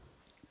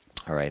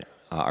All right.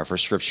 Our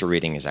first scripture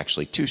reading is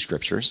actually two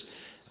scriptures,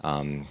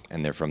 and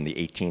they're from the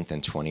 18th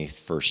and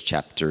 21st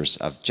chapters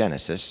of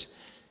Genesis,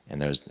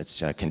 and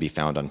it can be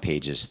found on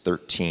pages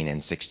 13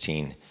 and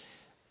 16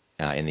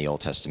 in the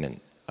Old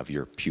Testament of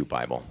your Pew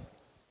Bible.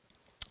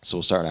 So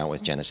we'll start out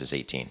with Genesis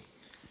 18.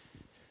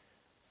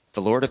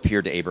 The Lord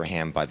appeared to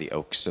Abraham by the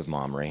oaks of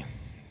Mamre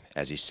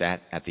as he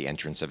sat at the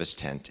entrance of his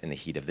tent in the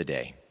heat of the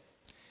day.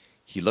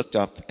 He looked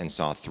up and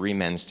saw 3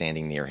 men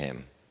standing near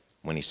him.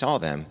 When he saw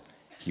them,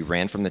 he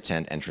ran from the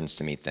tent entrance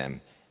to meet them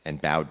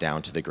and bowed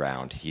down to the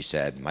ground. He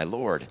said, "My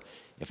Lord,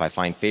 if I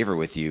find favor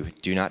with you,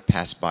 do not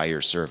pass by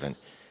your servant.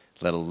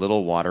 Let a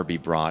little water be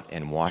brought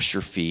and wash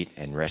your feet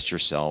and rest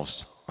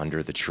yourselves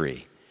under the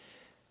tree.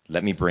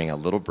 Let me bring a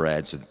little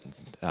bread so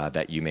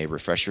that you may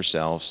refresh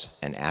yourselves,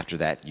 and after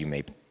that you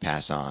may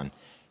pass on,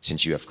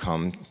 since you have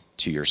come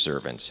to your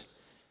servant."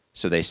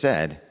 So they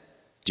said,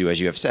 "Do as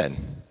you have said."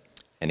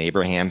 And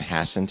Abraham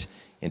hastened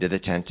into the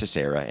tent to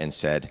Sarah and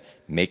said,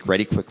 "Make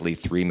ready quickly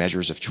 3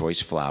 measures of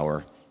choice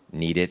flour,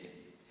 knead it,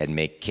 and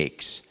make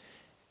cakes."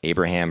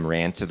 Abraham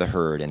ran to the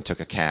herd and took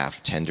a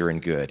calf, tender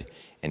and good,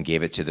 and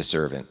gave it to the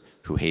servant,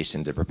 who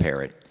hastened to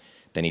prepare it.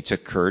 Then he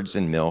took curds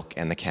and milk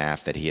and the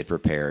calf that he had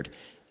prepared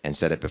and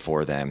set it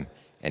before them,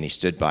 and he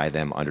stood by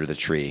them under the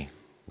tree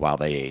while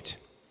they ate.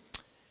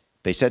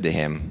 They said to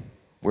him,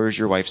 "Where is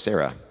your wife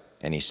Sarah?"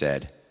 And he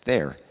said,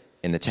 "There,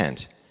 in the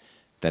tent."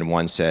 Then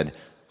one said,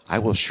 "I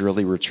will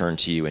surely return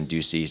to you in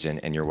due season,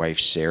 and your wife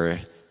Sarah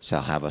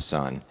shall have a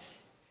son."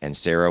 And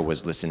Sarah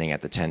was listening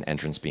at the tent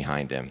entrance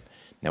behind him.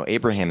 Now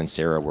Abraham and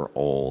Sarah were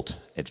old,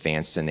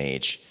 advanced in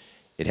age.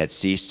 It had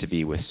ceased to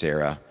be with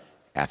Sarah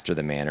after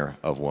the manner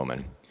of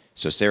woman.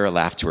 So Sarah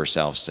laughed to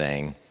herself,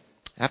 saying,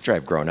 "After I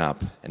have grown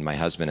up, and my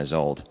husband is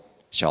old,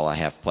 shall I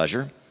have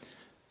pleasure?"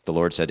 The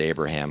Lord said to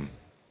Abraham,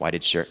 Why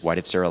did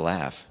Sarah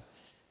laugh?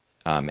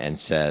 And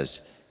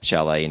says,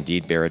 "Shall I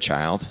indeed bear a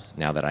child,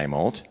 now that I am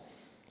old?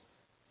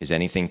 Is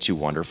anything too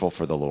wonderful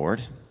for the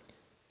Lord?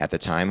 At the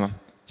time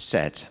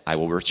set, I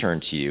will return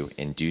to you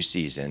in due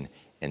season,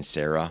 and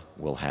Sarah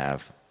will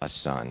have a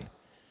son."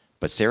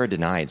 But Sarah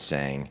denied,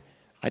 saying,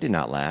 "I did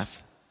not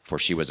laugh," for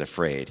she was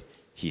afraid.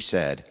 He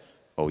said,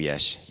 "Oh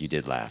yes, you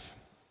did laugh."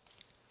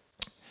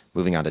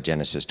 Moving on to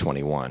Genesis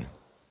 21.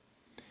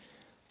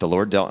 The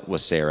Lord dealt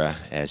with Sarah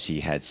as he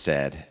had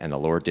said, and the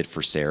Lord did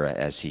for Sarah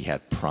as he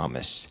had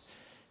promised.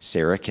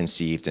 Sarah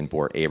conceived and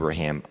bore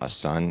Abraham a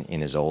son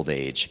in his old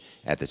age,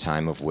 at the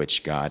time of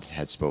which God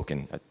had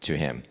spoken to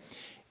him.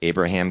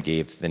 Abraham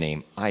gave the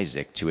name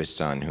Isaac to his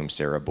son whom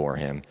Sarah bore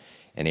him,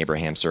 and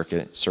Abraham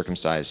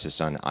circumcised his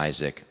son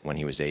Isaac when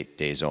he was 8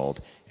 days old,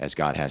 as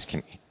God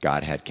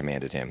had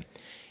commanded him.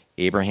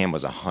 Abraham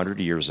was 100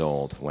 years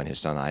old when his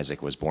son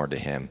Isaac was born to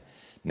him.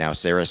 Now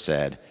Sarah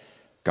said,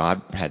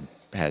 "God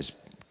has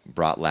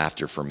brought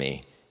laughter for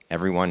me.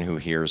 Everyone who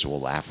hears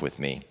will laugh with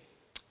me."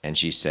 And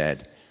she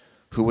said,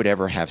 "Who would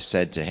ever have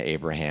said to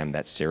Abraham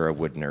that Sarah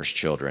would nurse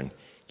children?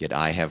 Yet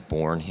I have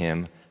borne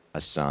him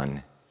a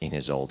son in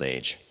his old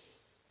age."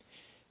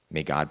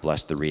 May God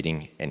bless the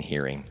reading and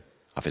hearing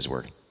of his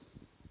word.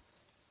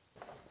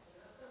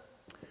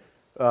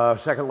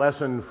 Second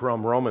lesson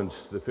from Romans,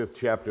 the 5th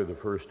chapter, the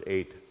first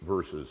 8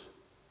 verses.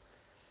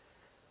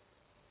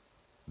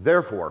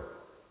 Therefore,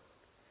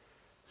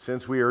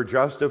 since we are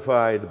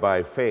justified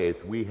by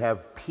faith, we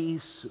have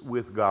peace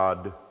with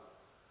God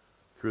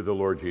through the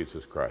Lord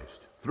Jesus Christ,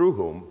 through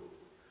whom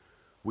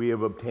we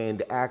have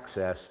obtained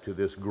access to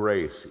this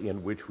grace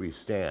in which we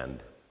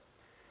stand.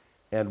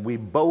 And we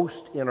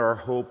boast in our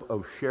hope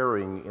of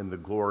sharing in the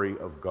glory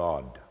of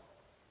God.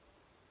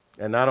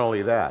 And not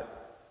only that,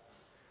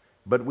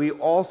 but we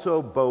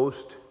also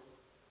boast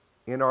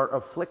in our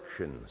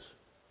afflictions,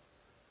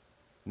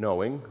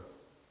 knowing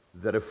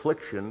that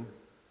affliction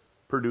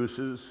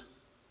produces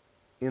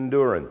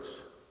endurance.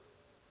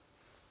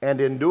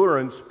 And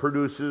endurance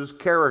produces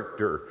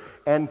character.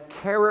 And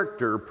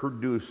character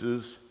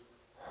produces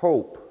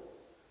hope.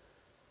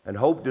 And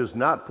hope does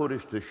not put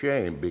us to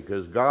shame,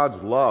 because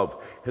God's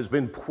love has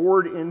been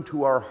poured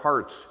into our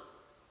hearts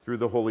through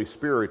the Holy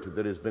Spirit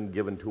that has been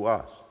given to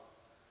us.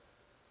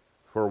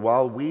 For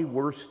while we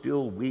were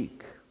still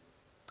weak,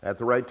 at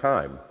the right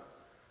time,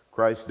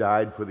 Christ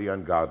died for the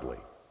ungodly.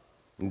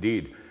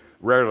 Indeed,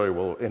 rarely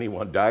will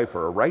anyone die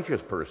for a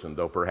righteous person,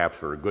 though perhaps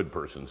for a good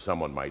person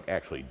someone might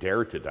actually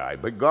dare to die.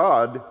 But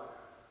God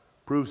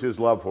proves his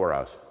love for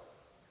us,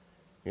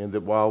 in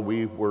that while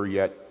we were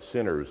yet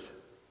sinners,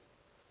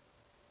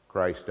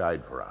 Christ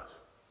died for us.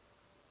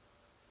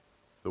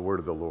 The word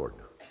of the Lord.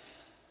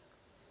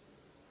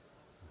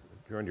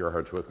 Turn your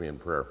hearts with me in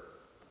prayer.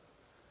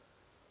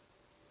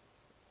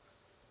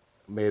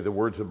 May the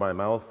words of my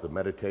mouth, the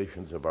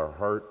meditations of our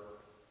heart,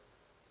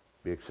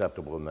 be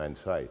acceptable in thine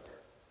sight,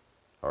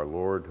 our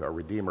Lord, our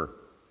Redeemer.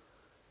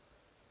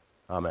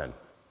 Amen.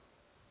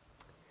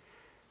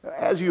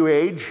 As you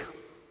age,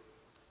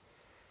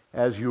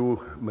 as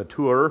you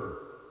mature,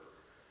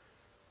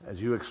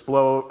 as you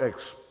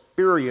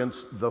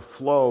experience the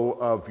flow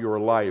of your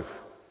life,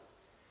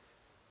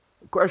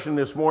 the question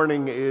this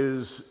morning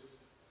is,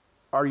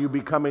 are you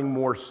becoming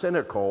more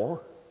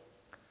cynical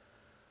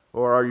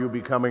Or are you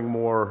becoming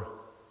more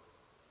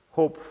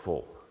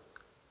hopeful?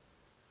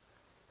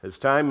 Has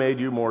time made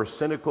you more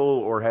cynical,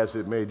 or has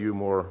it made you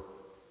more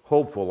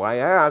hopeful? I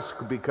ask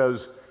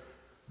because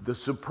the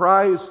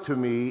surprise to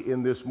me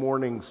in this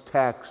morning's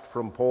text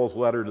from Paul's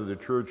letter to the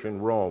church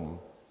in Rome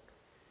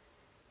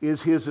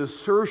is his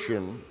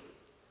assertion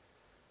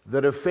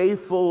that a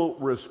faithful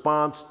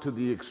response to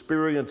the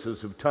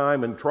experiences of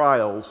time and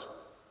trials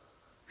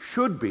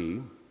should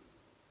be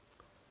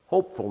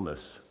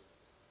hopefulness.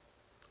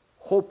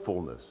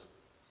 Hopefulness.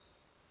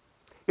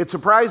 It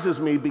surprises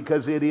me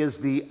because it is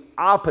the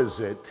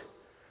opposite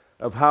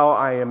of how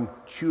I am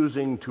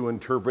choosing to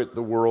interpret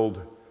the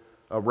world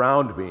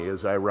around me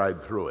as I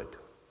ride through it.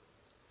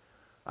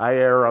 I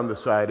err on the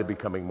side of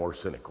becoming more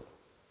cynical,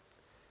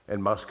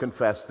 and must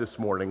confess this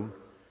morning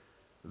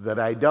that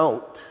I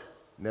don't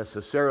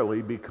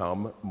necessarily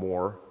become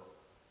more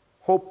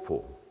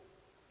hopeful.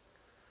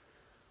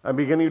 I'm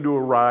beginning to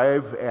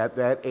arrive at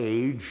that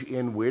age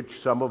in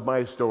which some of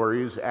my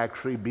stories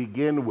actually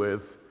begin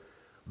with,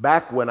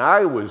 back when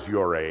I was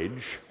your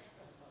age,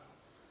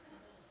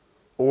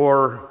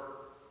 or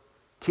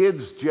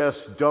kids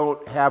just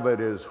don't have it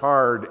as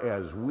hard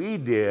as we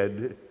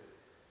did,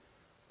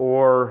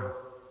 or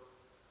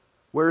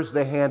where's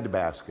the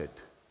handbasket?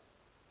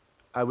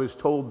 I was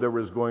told there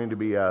was going to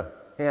be a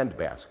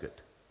handbasket.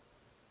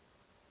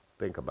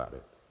 Think about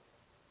it.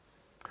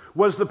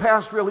 Was the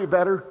past really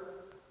better?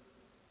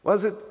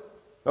 Was it?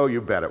 Oh,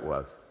 you bet it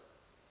was.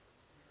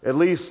 At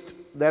least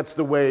that's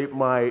the way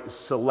my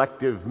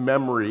selective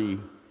memory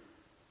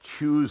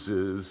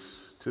chooses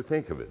to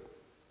think of it.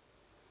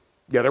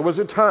 Yeah, there was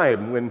a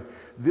time when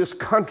this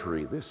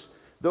country,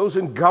 those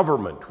in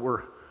government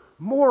were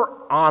more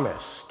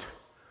honest,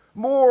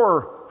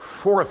 more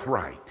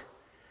forthright,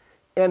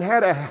 and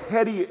had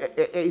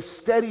a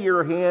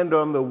steadier hand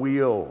on the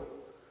wheel.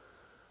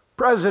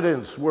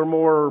 Presidents were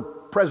more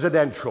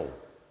presidential.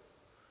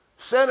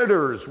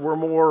 Senators were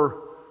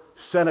more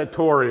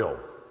senatorial.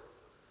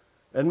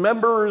 And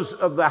members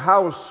of the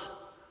House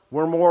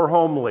were more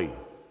homely.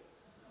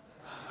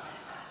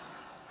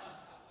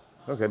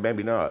 Okay,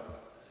 maybe not.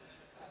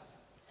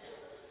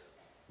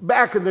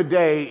 Back in the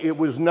day, it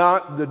was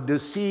not the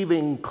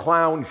deceiving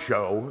clown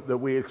show that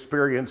we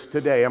experience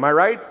today. Am I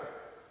right?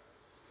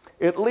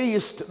 At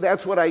least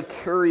that's what I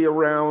carry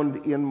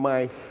around in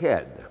my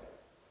head.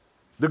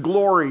 The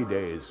glory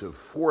days of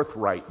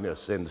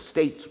forthrightness and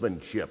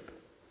statesmanship.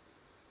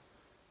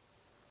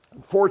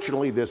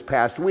 Unfortunately, this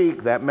past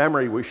week, that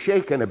memory was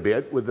shaken a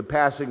bit with the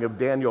passing of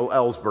Daniel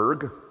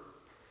Ellsberg.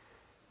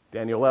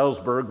 Daniel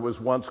Ellsberg was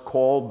once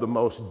called the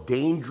most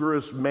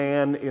dangerous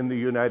man in the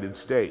United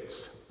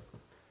States.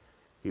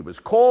 He was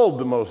called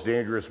the most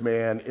dangerous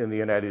man in the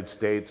United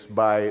States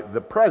by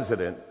the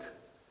president,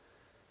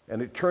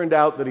 and it turned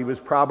out that he was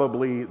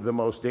probably the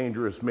most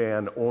dangerous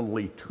man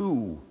only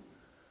to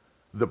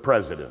the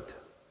president.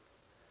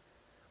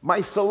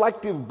 My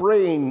selective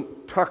brain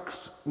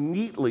tucks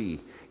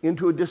neatly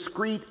into a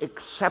discrete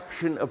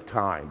exception of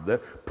time: the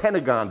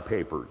Pentagon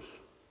Papers,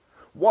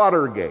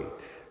 Watergate,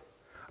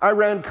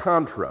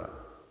 Iran-Contra,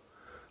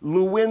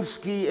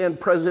 Lewinsky and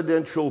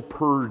presidential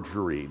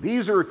perjury.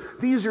 These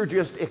are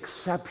just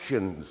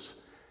exceptions,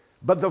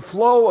 but the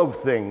flow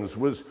of things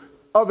was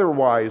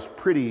otherwise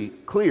pretty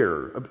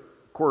clear. Of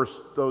course,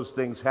 those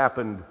things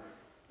happened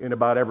in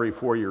about every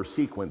 4-year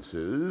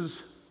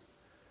sequences.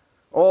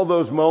 All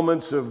those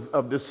moments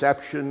of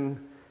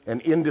deception and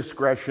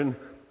indiscretion,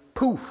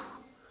 poof,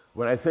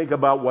 when I think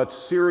about what's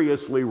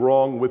seriously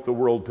wrong with the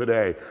world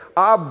today.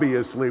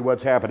 Obviously,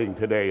 what's happening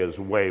today is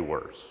way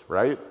worse,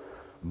 right?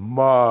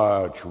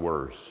 Much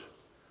worse.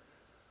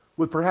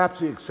 With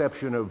perhaps the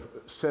exception of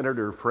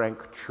Senator Frank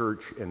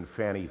Church and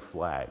Fannie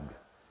Flagg.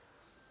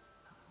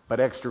 But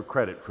extra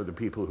credit for the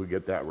people who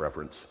get that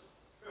reference.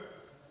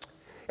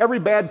 Every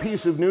bad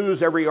piece of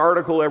news, every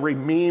article, every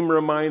meme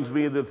reminds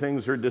me that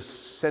things are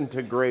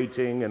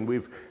disintegrating, and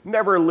we've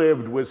never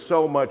lived with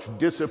so much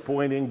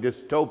disappointing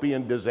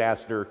dystopian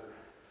disaster.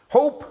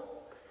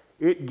 Hope,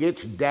 it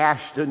gets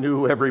dashed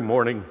anew every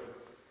morning.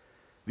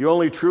 The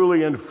only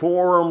truly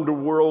informed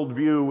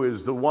worldview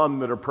is the one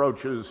that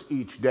approaches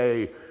each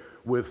day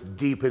with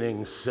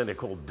deepening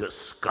cynical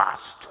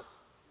disgust.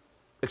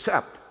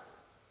 Except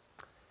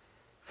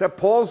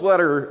Paul's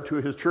letter to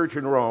his church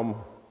in Rome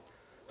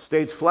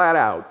states flat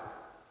out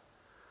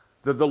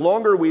that the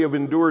longer we have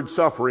endured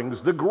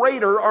sufferings, the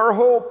greater our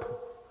hope.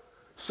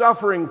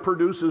 Suffering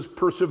produces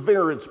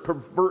perseverance.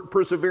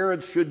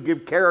 Perseverance should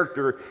give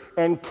character,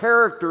 and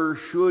character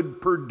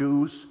should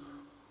produce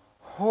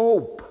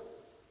hope.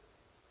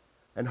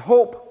 And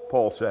hope,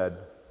 Paul said,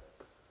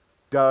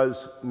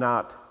 does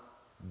not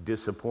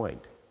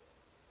disappoint.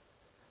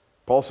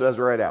 Paul says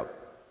right out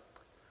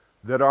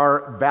that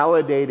our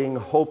validating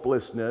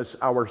hopelessness,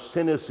 our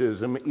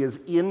cynicism, is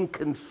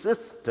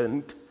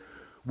inconsistent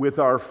with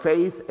our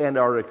faith and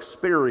our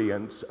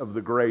experience of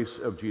the grace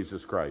of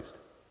Jesus Christ.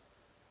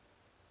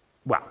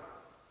 Well,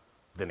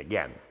 then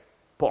again,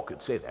 Paul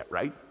could say that,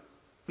 right?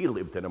 He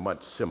lived in a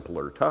much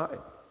simpler time.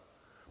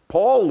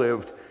 Paul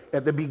lived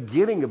at the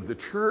beginning of the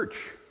church.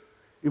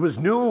 It was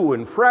new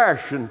and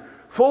fresh and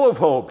full of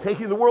hope,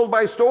 taking the world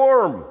by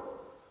storm.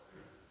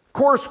 Of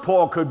course,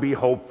 Paul could be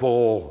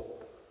hopeful.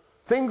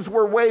 Things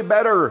were way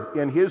better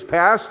in his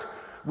past.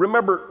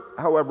 Remember,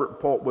 however,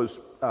 Paul was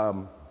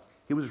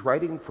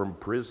writing from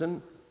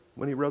prison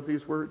when he wrote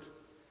these words.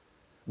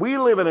 We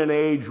live in an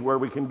age where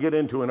we can get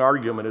into an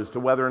argument as to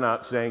whether or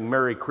not saying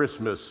Merry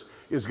Christmas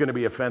is going to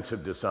be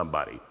offensive to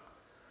somebody.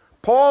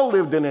 Paul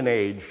lived in an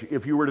age,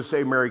 if you were to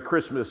say Merry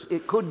Christmas,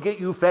 it could get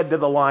you fed to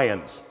the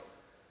lions.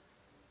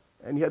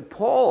 And yet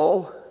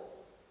Paul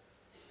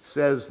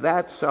says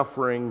that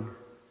suffering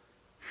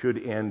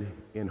should end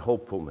in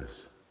hopefulness.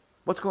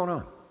 What's going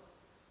on?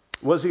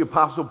 Was the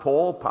Apostle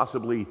Paul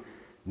possibly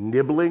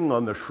nibbling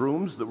on the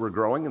shrooms that were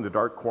growing in the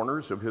dark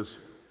corners of his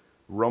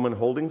Roman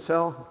holding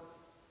cell?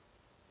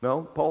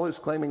 No, Paul is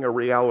claiming a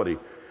reality,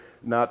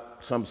 not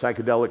some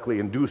psychedelically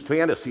induced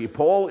fantasy.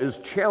 Paul is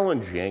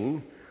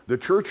challenging the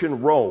church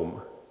in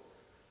Rome,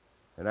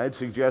 and I'd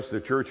suggest the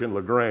church in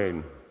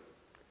LaGrange,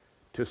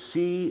 to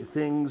see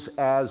things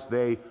as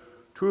they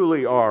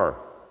truly are,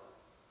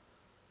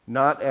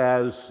 not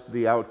as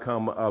the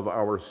outcome of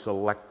our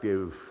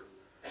selective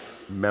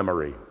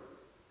memory.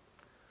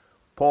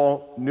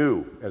 Paul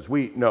knew, as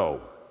we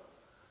know,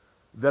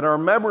 that our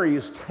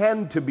memories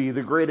tend to be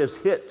the greatest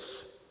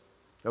hits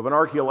of an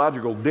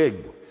archaeological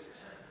dig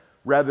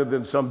rather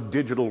than some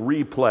digital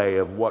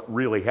replay of what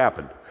really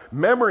happened.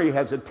 Memory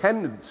has a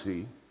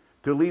tendency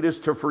to lead us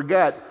to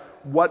forget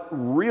what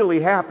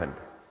really happened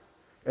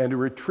and to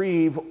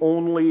retrieve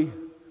only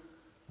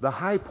the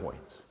high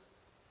points.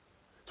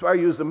 That's why I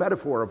use the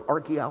metaphor of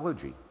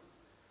archaeology.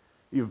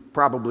 You've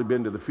probably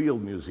been to the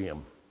Field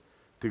Museum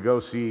to go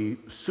see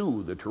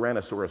Sue, the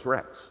Tyrannosaurus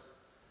Rex.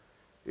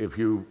 If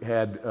you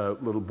had a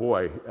little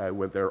boy, I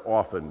went there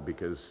often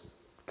because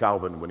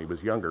Calvin, when he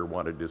was younger,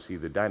 wanted to see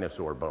the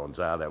dinosaur bones.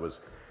 That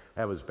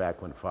was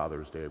back when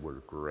Father's Day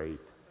were great.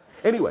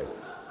 Anyway,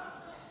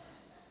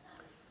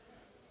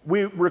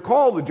 we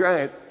recall the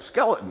giant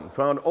skeleton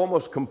found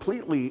almost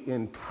completely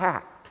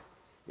intact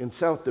in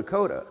South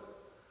Dakota,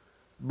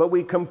 but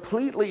we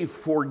completely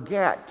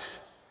forget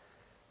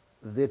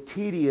the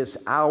tedious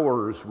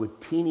hours with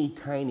teeny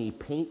tiny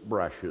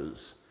paintbrushes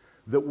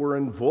that were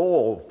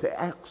involved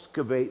to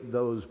excavate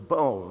those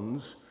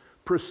bones,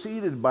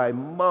 preceded by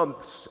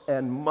months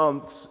and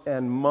months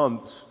and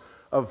months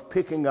of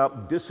picking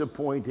up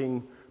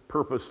disappointing,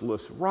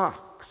 purposeless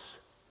rocks.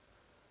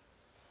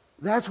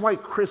 That's why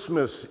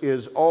Christmas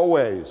is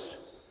always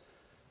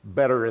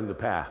better in the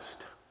past.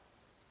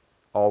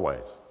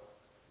 Always.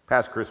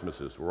 Past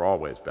Christmases were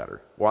always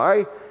better.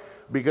 Why?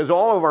 Because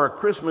all of our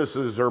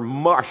Christmases are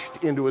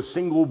mushed into a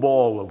single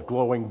ball of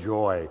glowing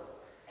joy.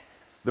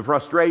 The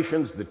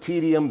frustrations, the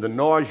tedium, the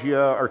nausea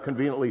are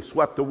conveniently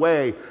swept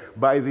away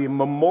by the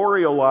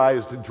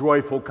memorialized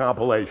joyful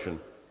compilation.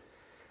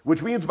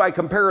 Which means, by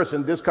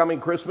comparison, this coming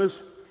Christmas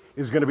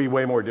is going to be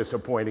way more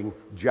disappointing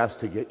just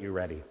to get you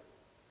ready.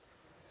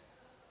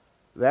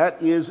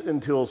 That is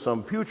until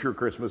some future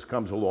Christmas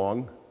comes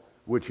along,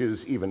 which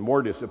is even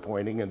more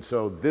disappointing, and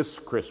so this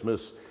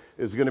Christmas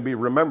is going to be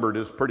remembered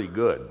as pretty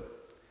good.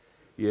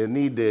 You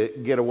need to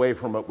get away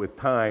from it with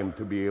time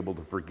to be able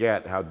to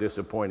forget how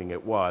disappointing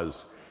it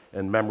was,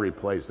 and memory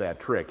plays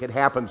that trick. It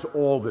happens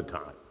all the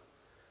time,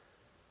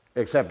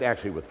 except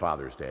actually with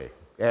Father's Day.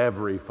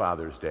 Every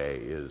Father's Day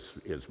is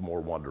more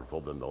wonderful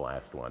than the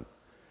last one,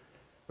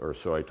 or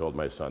so I told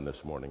my son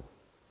this morning.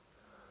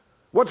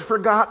 What's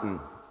forgotten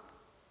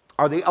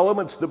are the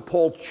elements that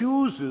Paul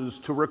chooses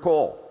to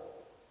recall.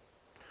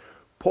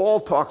 Paul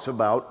talks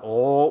about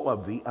all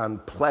of the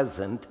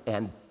unpleasant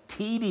and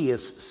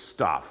tedious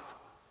stuff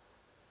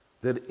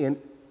that in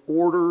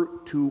order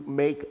to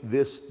make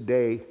this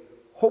day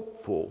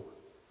hopeful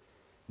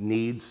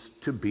needs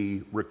to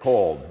be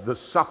recalled. The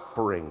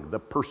suffering, the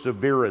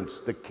perseverance,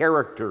 the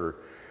character,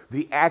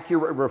 the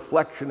accurate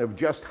reflection of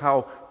just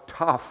how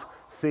tough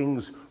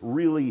things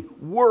really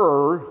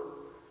were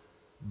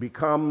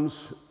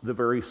becomes the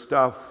very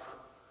stuff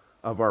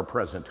of our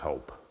present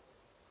hope.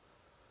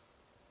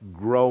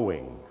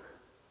 Growing,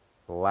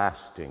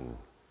 lasting,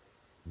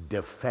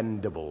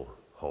 defendable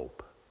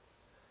hope.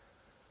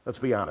 Let's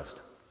be honest.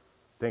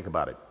 Think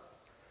about it.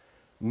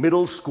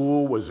 Middle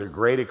school was a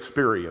great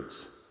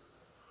experience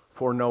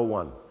for no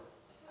one.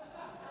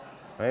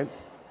 Right?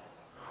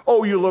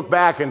 Oh, you look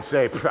back and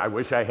say, I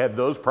wish I had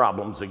those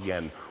problems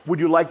again. Would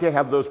you like to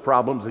have those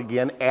problems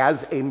again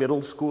as a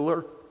middle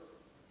schooler?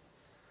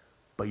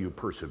 But you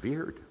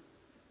persevered.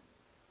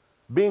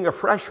 Being a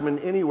freshman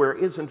anywhere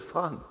isn't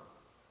fun.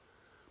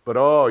 But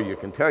you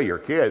can tell your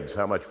kids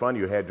how much fun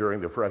you had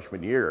during the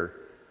freshman year,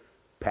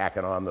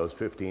 packing on those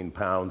 15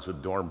 pounds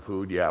of dorm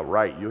food. Yeah,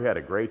 right, you had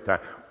a great time.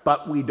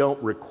 But we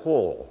don't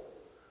recall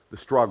the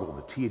struggle,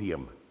 the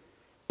tedium,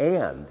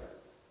 and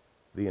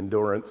the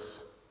endurance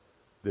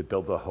that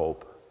built the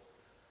hope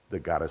that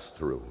got us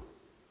through.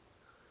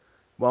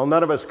 While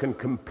none of us can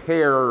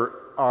compare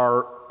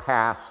our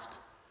past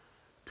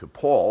to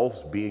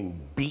Paul's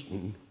being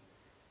beaten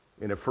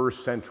in a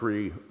first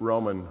century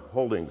Roman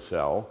holding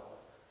cell,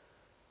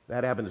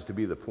 that happens to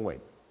be the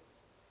point.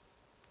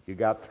 You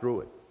got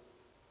through it.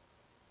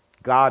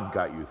 God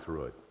got you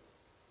through it.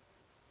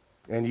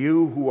 And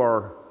you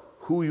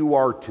who you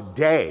are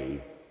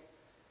today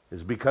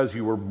is because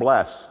you were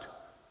blessed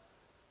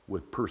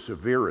with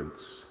perseverance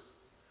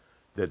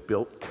that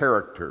built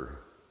character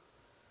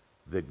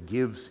that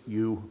gives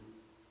you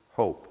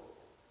hope.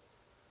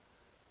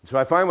 So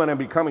I find when I'm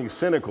becoming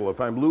cynical,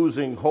 if I'm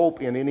losing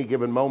hope in any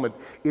given moment,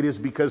 it is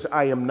because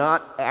I am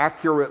not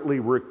accurately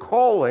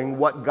recalling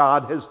what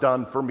God has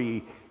done for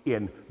me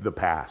in the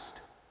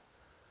past.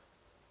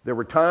 There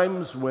were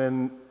times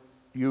when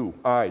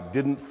I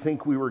didn't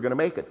think we were going to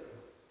make it.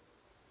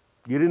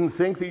 You didn't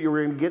think that you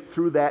were going to get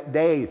through that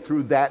day,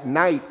 through that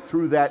night,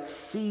 through that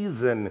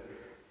season,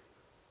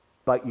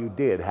 but you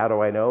did. How do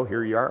I know?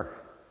 Here you are.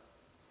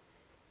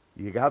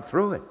 You got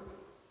through it.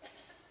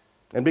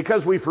 And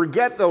because we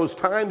forget those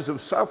times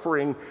of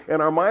suffering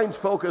and our minds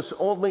focus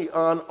only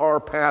on our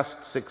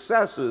past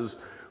successes,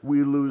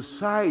 we lose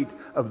sight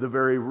of the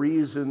very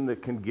reason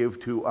that can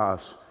give to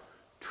us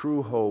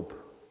true hope,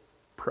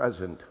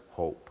 present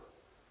hope.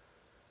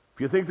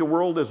 If you think the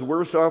world is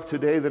worse off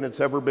today than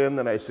it's ever been,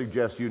 then I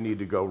suggest you need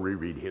to go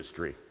reread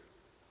history.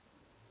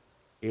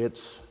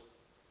 It's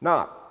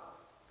not.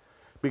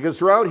 Because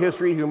throughout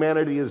history,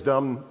 humanity has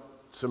done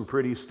some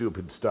pretty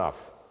stupid stuff.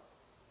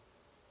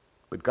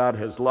 But God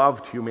has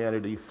loved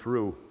humanity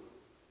through.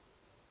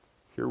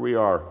 Here we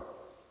are,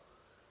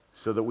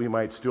 so that we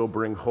might still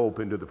bring hope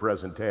into the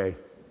present day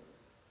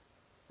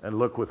and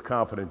look with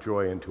confident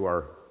joy into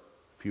our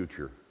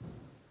future.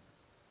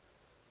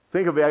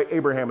 Think of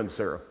Abraham and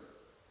Sarah.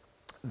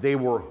 They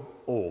were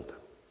old.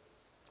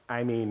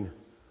 I mean,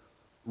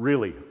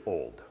 really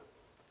old.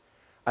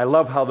 I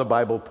love how the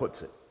Bible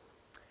puts it.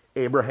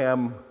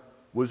 Abraham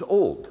was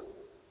old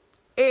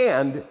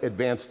and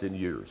advanced in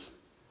years.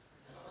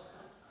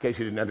 In case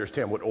you didn't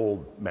understand what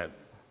old meant.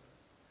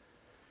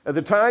 At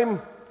the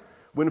time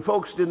when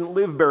folks didn't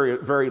live very,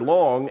 very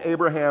long,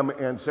 Abraham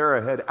and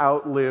Sarah had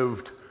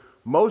outlived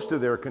most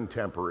of their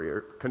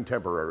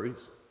contemporaries,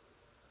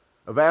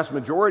 a vast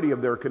majority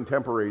of their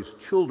contemporaries'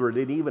 children,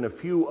 and even a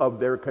few of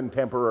their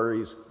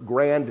contemporaries'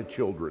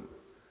 grandchildren.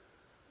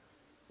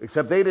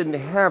 Except they didn't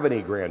have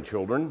any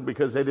grandchildren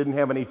because they didn't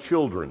have any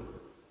children.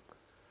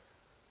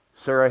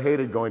 Sarah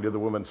hated going to the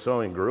women's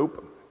sewing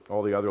group.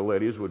 All the other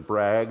ladies would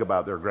brag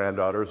about their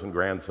granddaughters and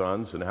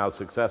grandsons and how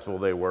successful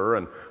they were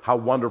and how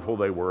wonderful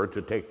they were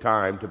to take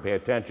time to pay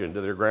attention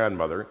to their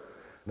grandmother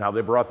and how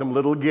they brought them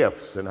little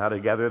gifts and how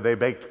together they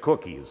baked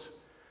cookies.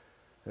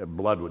 Their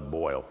blood would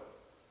boil.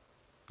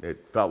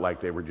 It felt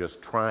like they were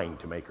just trying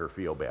to make her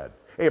feel bad.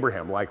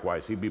 Abraham,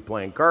 likewise, he'd be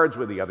playing cards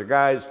with the other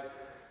guys.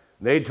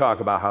 They'd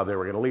talk about how they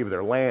were going to leave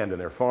their land and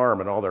their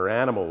farm and all their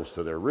animals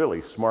to their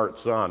really smart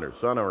son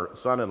or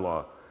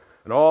son-in-law.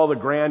 And all the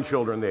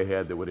grandchildren they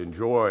had that would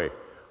enjoy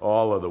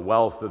all of the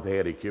wealth that they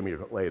had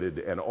accumulated.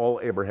 And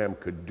all Abraham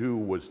could do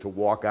was to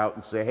walk out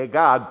and say, hey,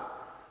 God,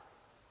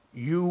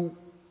 you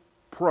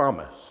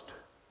promised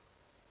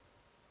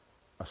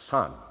a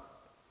son.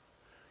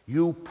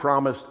 You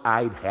promised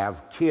I'd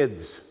have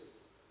kids.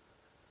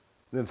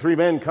 Then three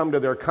men come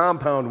to their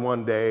compound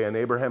one day, and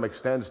Abraham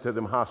extends to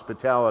them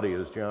hospitality,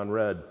 as John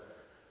read.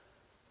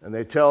 And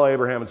they tell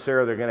Abraham and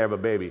Sarah they're going to have a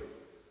baby,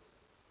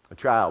 a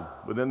child,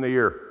 within the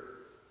year.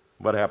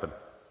 What happened?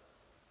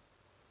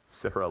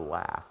 Sarah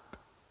laughed.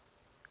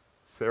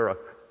 Sarah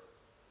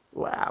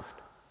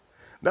laughed.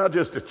 Not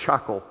just a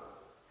chuckle.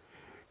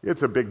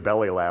 It's a big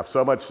belly laugh,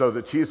 so much so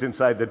that she's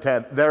inside the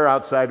tent. They're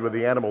outside with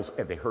the animals,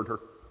 and they heard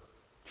her.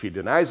 She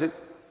denies it,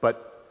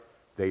 but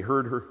they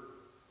heard her.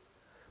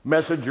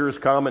 Messengers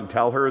come and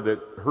tell her that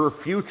her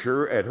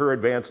future at her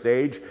advanced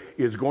age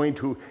is going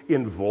to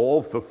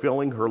involve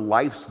fulfilling her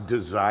life's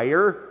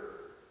desire.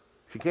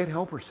 She can't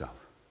help herself.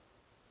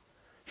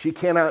 She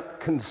cannot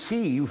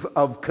conceive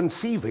of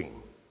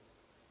conceiving.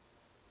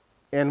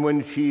 And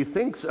when she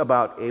thinks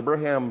about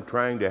Abraham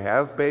trying to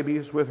have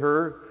babies with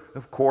her,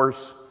 of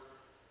course,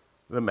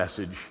 the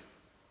message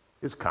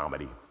is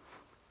comedy.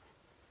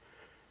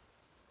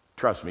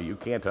 Trust me, you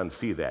can't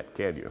unsee that,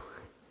 can you?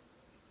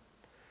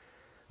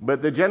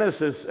 But the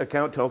Genesis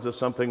account tells us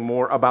something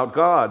more about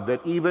God,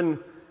 that even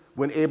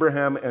when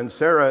Abraham and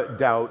Sarah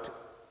doubt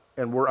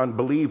and were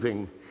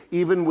unbelieving,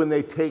 even when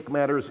they take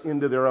matters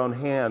into their own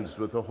hands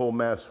with the whole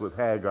mess with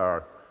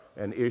Hagar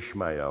and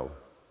Ishmael,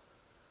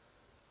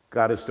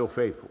 God is still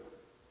faithful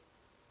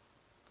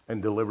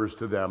and delivers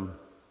to them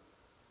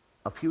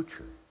a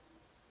future.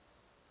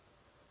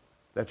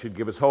 That should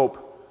give us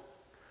hope,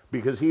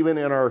 because even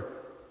in our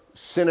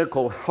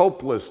cynical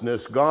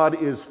helplessness,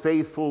 God is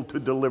faithful to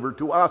deliver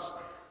to us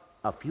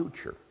a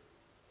future.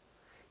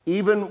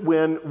 Even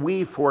when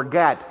we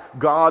forget,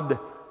 God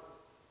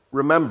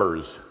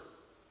remembers.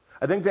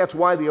 I think that's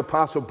why the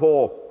Apostle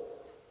Paul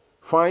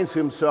finds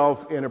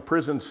himself in a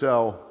prison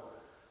cell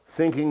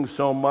thinking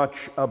so much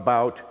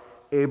about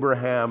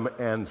Abraham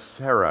and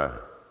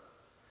Sarah.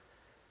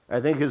 I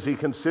think as he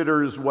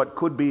considers what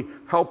could be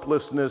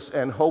helplessness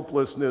and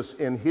hopelessness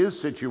in his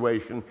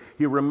situation,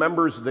 he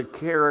remembers the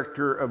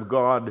character of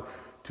God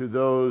to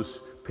those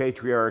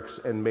patriarchs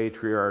and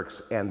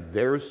matriarchs and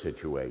their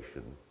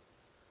situation.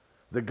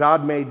 that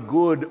God made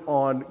good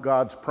on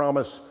God's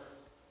promise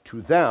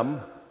to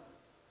them.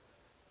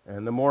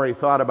 And the more he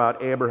thought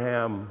about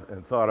Abraham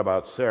and thought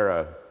about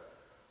Sarah,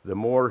 the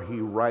more he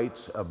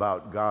writes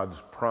about God's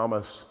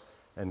promise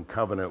and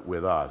covenant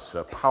with us.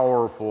 A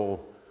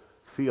powerful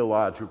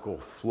theological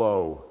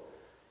flow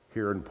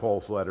here in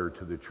Paul's letter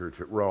to the church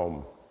at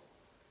Rome.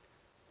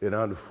 It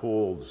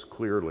unfolds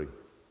clearly.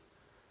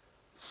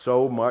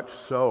 So much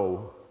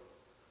so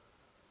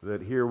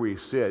that here we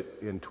sit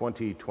in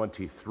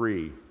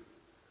 2023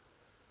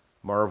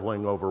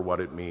 marveling over what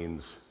it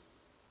means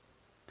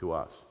to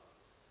us.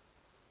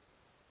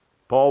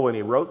 Paul, when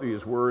he wrote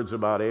these words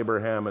about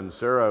Abraham and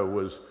Sarah,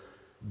 was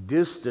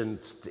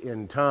distanced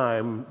in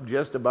time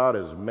just about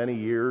as many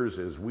years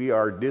as we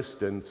are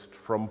distanced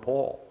from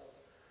Paul.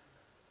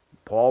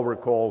 Paul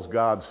recalls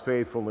God's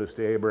faithfulness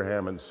to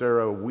Abraham and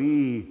Sarah.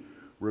 We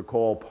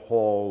recall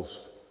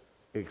Paul's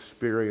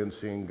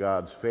experiencing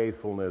God's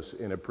faithfulness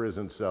in a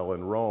prison cell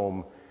in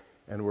Rome,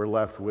 and we're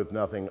left with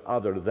nothing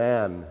other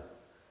than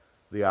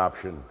the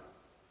option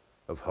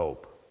of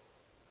hope.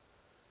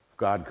 If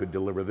God could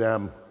deliver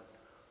them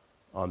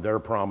on their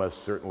promise,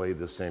 certainly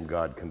the same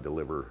God can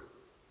deliver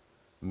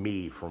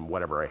me from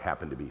whatever I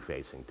happen to be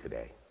facing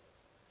today.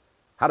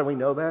 How do we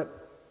know that?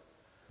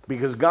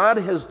 Because God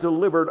has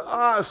delivered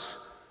us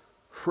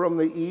from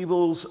the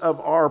evils of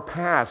our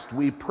past.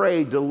 We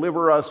pray,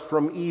 deliver us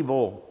from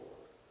evil.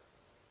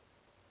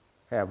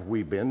 Have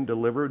we been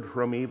delivered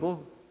from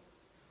evil?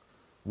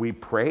 We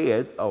pray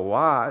it a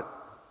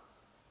lot.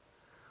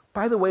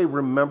 By the way,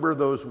 remember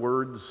those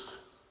words,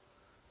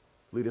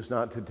 lead us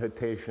not to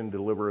temptation,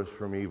 deliver us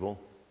from evil.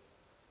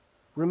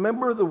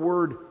 Remember the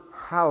word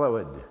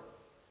hallowed.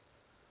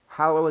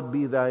 Hallowed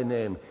be thy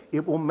name.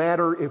 It will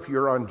matter if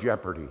you're on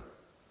Jeopardy.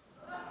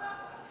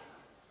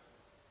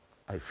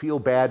 I feel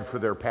bad for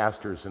their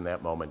pastors in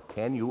that moment.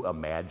 Can you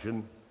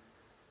imagine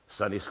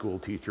Sunday school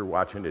teacher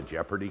watching a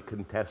Jeopardy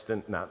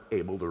contestant not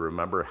able to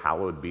remember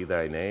hallowed be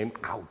thy name?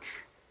 Ouch.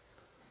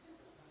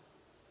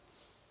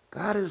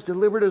 God has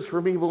delivered us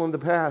from evil in the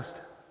past.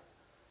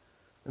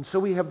 And so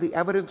we have the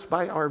evidence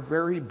by our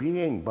very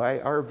being, by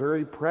our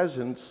very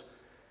presence,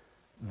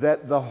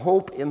 that the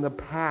hope in the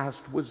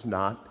past was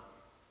not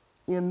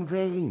in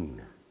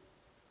vain.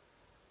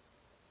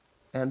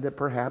 And that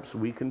perhaps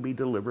we can be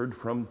delivered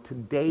from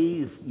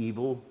today's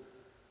evil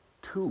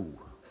too.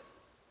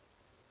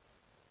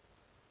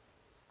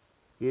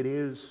 It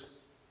is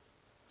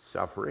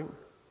suffering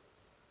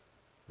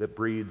that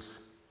breeds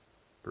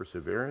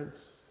perseverance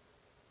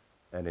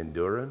and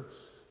endurance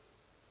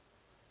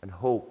and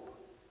hope.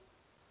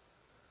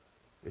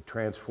 It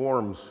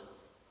transforms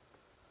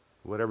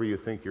whatever you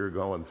think you're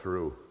going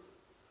through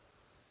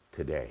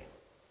today.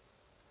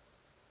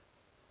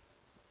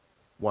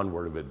 One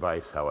word of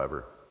advice,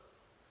 however.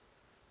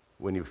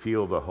 When you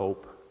feel the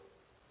hope,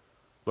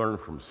 learn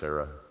from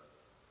Sarah.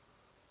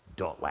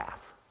 Don't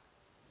laugh.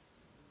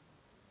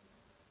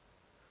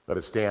 Let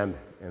us stand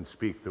and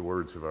speak the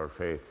words of our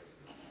faith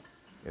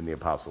in the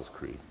Apostles'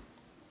 Creed.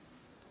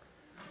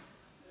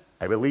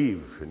 I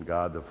believe in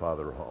God the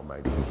Father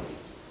Almighty,